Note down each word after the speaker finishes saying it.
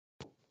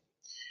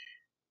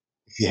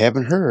you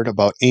haven't heard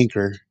about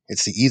Anchor,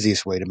 it's the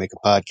easiest way to make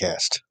a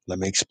podcast. Let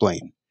me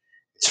explain.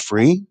 It's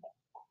free.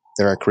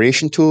 There are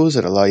creation tools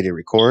that allow you to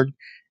record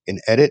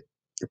and edit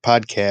your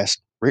podcast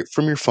right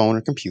from your phone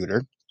or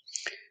computer.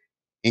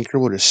 Anchor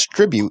will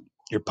distribute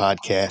your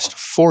podcast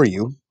for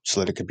you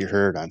so that it can be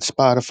heard on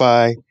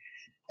Spotify,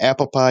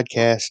 Apple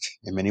Podcast,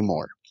 and many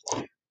more.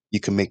 You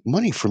can make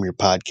money from your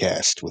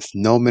podcast with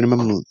no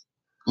minimum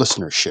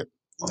listenership.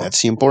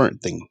 That's the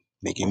important thing,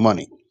 making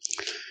money.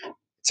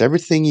 It's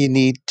everything you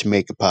need to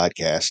make a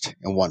podcast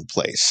in one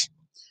place.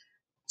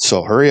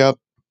 So hurry up,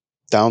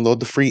 download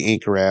the free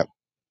Anchor app,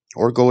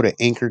 or go to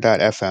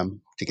anchor.fm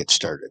to get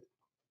started.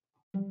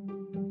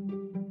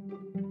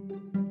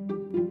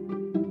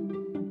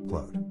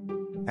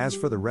 As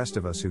for the rest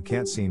of us who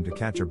can't seem to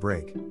catch a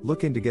break,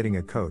 look into getting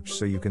a coach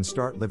so you can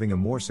start living a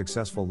more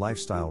successful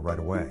lifestyle right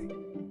away.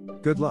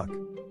 Good luck.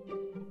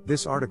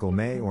 This article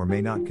may or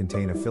may not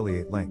contain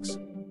affiliate links.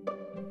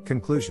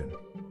 Conclusion.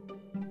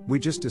 We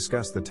just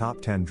discussed the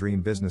top 10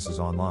 dream businesses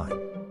online.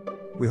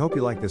 We hope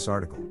you like this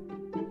article.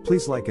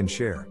 Please like and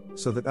share,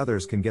 so that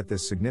others can get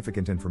this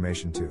significant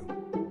information too.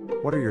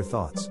 What are your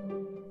thoughts?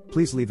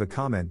 Please leave a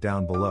comment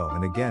down below,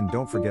 and again,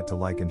 don't forget to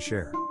like and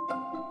share.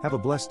 Have a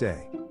blessed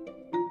day.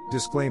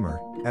 Disclaimer,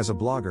 as a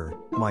blogger,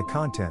 my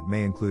content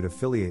may include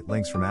affiliate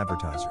links from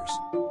advertisers.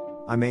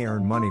 I may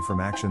earn money from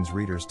actions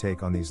readers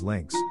take on these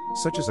links,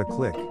 such as a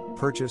click,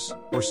 purchase,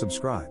 or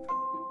subscribe.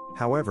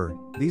 However,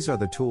 these are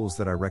the tools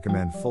that I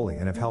recommend fully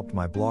and have helped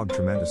my blog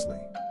tremendously.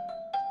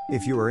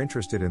 If you are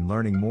interested in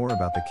learning more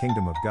about the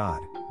Kingdom of God,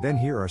 then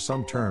here are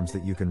some terms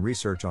that you can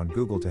research on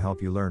Google to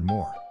help you learn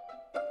more.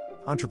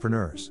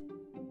 Entrepreneurs.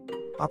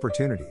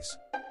 Opportunities.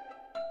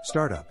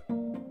 Startup.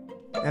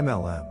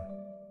 MLM.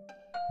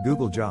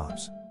 Google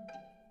Jobs.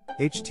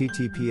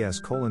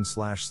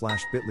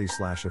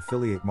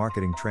 https://bit.ly/affiliate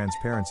marketing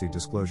transparency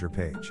disclosure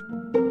page.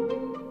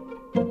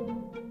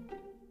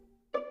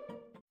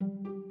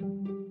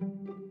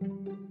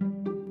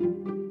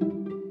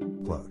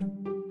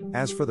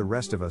 As for the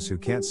rest of us who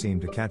can't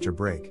seem to catch a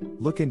break,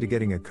 look into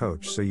getting a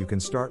coach so you can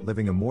start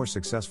living a more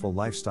successful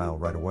lifestyle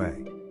right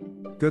away.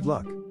 Good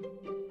luck.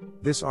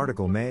 This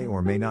article may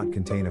or may not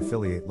contain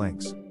affiliate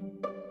links.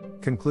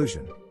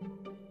 Conclusion.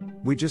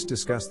 We just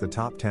discussed the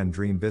top 10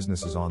 dream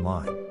businesses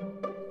online.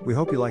 We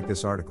hope you like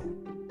this article.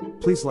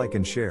 Please like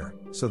and share,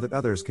 so that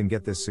others can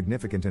get this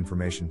significant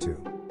information too.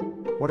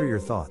 What are your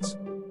thoughts?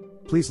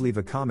 Please leave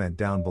a comment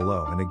down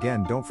below, and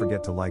again, don't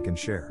forget to like and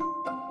share.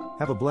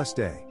 Have a blessed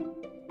day.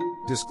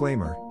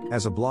 Disclaimer,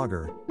 as a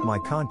blogger, my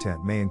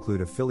content may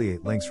include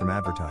affiliate links from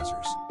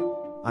advertisers.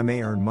 I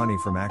may earn money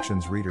from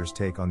actions readers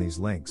take on these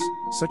links,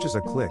 such as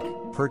a click,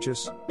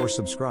 purchase, or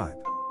subscribe.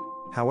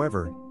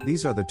 However,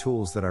 these are the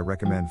tools that I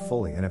recommend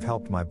fully and have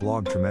helped my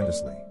blog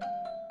tremendously.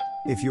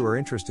 If you are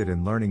interested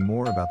in learning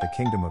more about the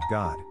Kingdom of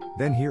God,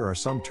 then here are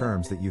some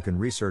terms that you can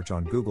research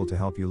on Google to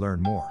help you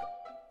learn more.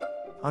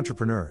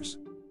 Entrepreneurs.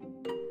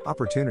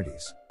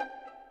 Opportunities.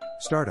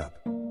 Startup.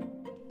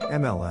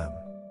 MLM.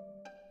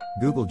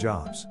 Google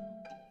Jobs.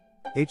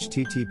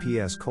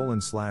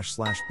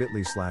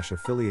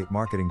 https://bit.ly/affiliate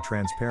marketing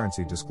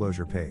transparency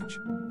disclosure page.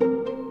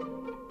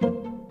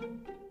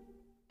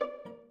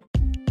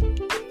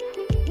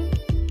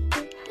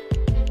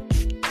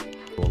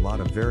 A lot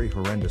of very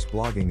horrendous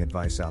blogging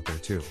advice out there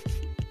too.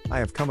 I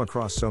have come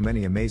across so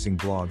many amazing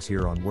blogs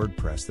here on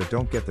WordPress that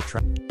don't get the